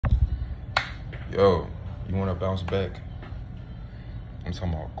Yo, you wanna bounce back? I'm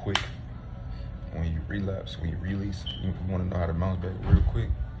talking about quick. When you relapse, when you release, you wanna know how to bounce back real quick?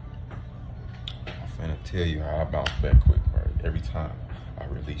 I'm finna tell you how I bounce back quick, right? Every time I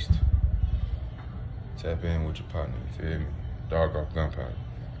released. Tap in with your partner, you feel me? Dog off gunpowder.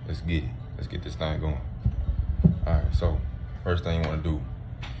 Let's get it. Let's get this thing going. All right, so first thing you wanna do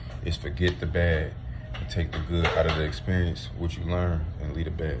is forget the bad and take the good out of the experience, what you learn, and leave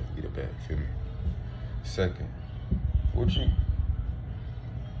the bad, feel me? Second,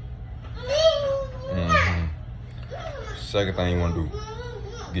 Second thing you wanna do,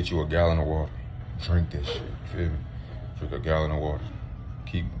 get you a gallon of water. Drink that shit, you feel me? Drink a gallon of water.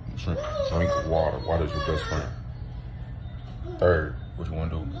 Drink water. Water's your best friend. Third, what you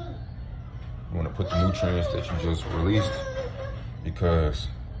wanna do, you wanna put the nutrients that you just released, because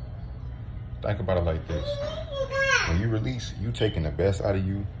think about it like this. When you release, you taking the best out of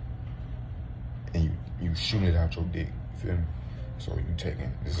you and you shooting it out your dick, you feel me? So you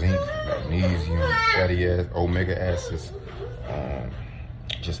taking zinc, magnesium, fatty acids, omega acids,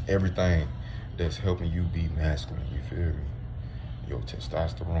 just everything that's helping you be masculine, you feel me? Your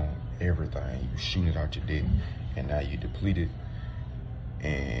testosterone, everything, you shooting it out your dick, and now you depleted,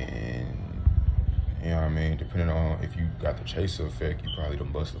 and you know what I mean? Depending on if you got the chaser effect, you probably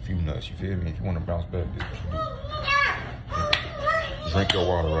done bust a few nuts, you feel me? If you wanna bounce back, this is what you do. Drink your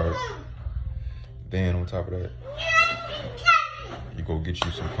water, right? Then on top of that, you go get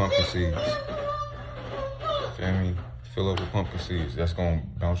you some pumpkin seeds. Feel me? Fill up with pumpkin seeds. That's gonna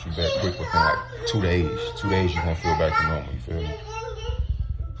bounce you back quick within like 2 days. 2 days you're gonna feel back to normal, you feel me?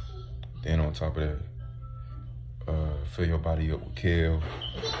 Then on top of that, fill your body up with kale.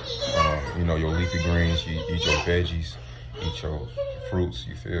 You know, your leafy greens, you eat your veggies, eat your fruits,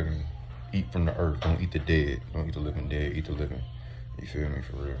 you feel me? Eat from the earth, don't eat the dead. Don't eat the living dead, eat the living. You feel me,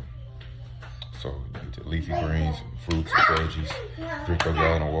 for real? So eat the leafy greens, fruits, veggies, drink a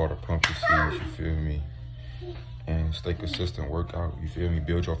gallon of water, pumpkin seeds, you feel me? And stay consistent, work out, you feel me?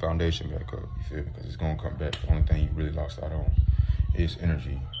 Build your foundation back up, you feel me? Because it's gonna come back. The only thing you really lost out on is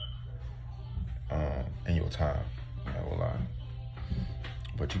energy and your time, I'm not gonna lie.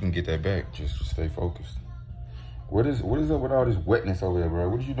 But you can get that back, just stay focused. What is up with all this wetness over there, bro?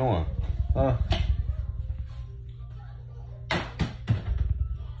 What are you doing? Huh?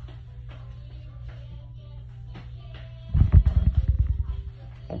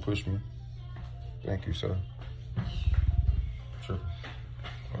 Don't push me. Thank you, sir. Sure.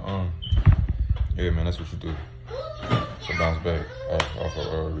 Yeah, man, that's what you do. So bounce back off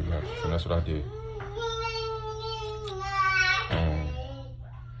of relapse. And that's what I did.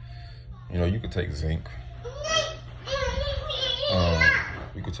 You know, you could take zinc.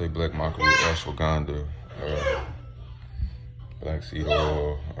 You could take black maca root, ashwagandha, black seed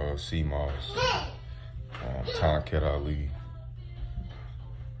oil, sea moss, tonkat ali.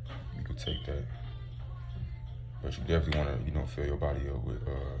 You could take that. But you definitely want to, you know, fill your body up with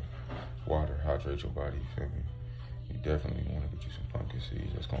water, hydrate your body, you feel me? You definitely want to get you some pumpkin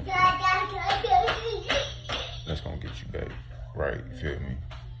seeds. That's gonna get you back right, you feel me?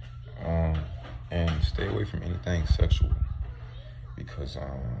 And stay away from anything sexual, because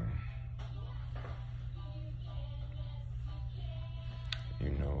you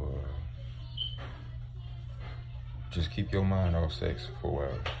know, just keep your mind off sex for a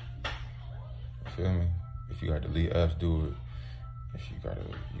while. You feel me? If you got to leave apps, do it. If you gotta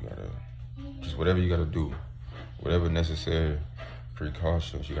just whatever you gotta do, whatever necessary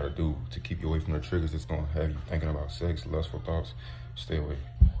precautions you gotta do to keep you away from the triggers that's gonna have you thinking about sex, lustful thoughts. Stay away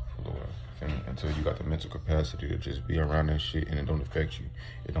for a little while, until you got the mental capacity to just be around that shit and it don't affect you.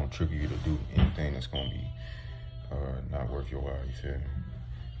 It don't trigger you to do anything that's gonna be not worth your while, you feel me?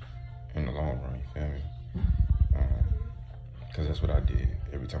 In the long run, you feel me? Because that's what I did.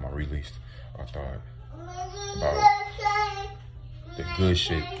 Every time I released, I thought about the good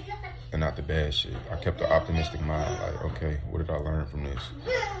shit and not the bad shit. I kept an optimistic mind, like, okay, what did I learn from this?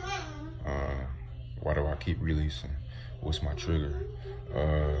 Why do I keep releasing? What's my trigger?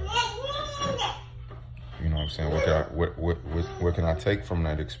 You know what I'm saying? What can I take from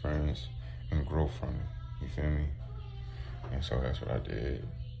that experience and grow from it? You feel me? And so that's what I did.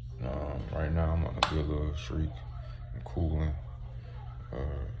 Right now I'm on a good little streak. I'm cooling.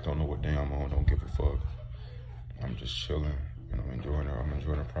 Don't know what day I'm on, don't give a fuck. I'm just chilling, you know, enjoying it. I'm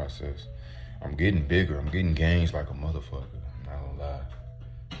enjoying the process. I'm getting bigger. I'm getting gains like a motherfucker. I'm not gonna lie.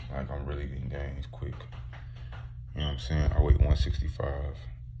 Like, I'm really getting gains quick. You know what I'm saying? I weigh 165.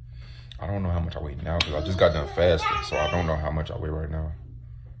 I don't know how much I weigh now because I just got done fasting, so I don't know how much I weigh right now.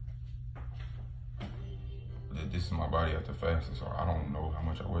 This is my body after fasting, so I don't know how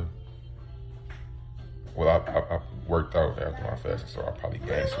much I weigh. Well, I worked out after my fasting, so I probably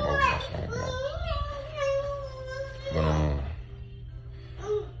gained some more muscle, you know.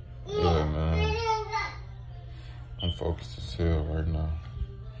 But yeah, man, I'm focused as hell right now.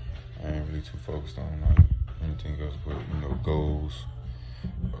 I ain't really too focused on like anything else, but you know, goals,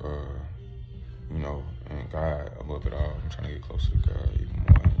 you know, and God above it all. I'm trying to get closer to God even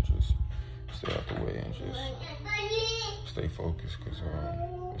more and just stay out the way and just stay focused, because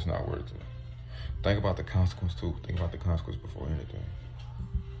it's not worth it. Think about the consequence too. Think about the consequence before anything.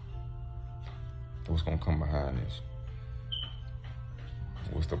 What's gonna come behind this?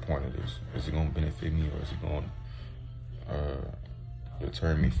 What's the point of this? Is it gonna benefit me, or is it gonna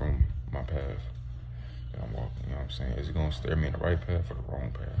deter me from my path that I'm walking? You know what I'm saying? Is it gonna steer me in the right path or the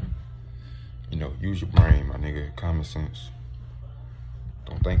wrong path? You know, use your brain, my nigga. Common sense.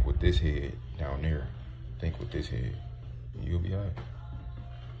 Don't think with this head down there. Think with this head. You'll be alright.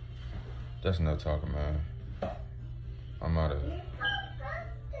 That's enough talking, man. I'm out of here.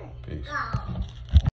 Peace.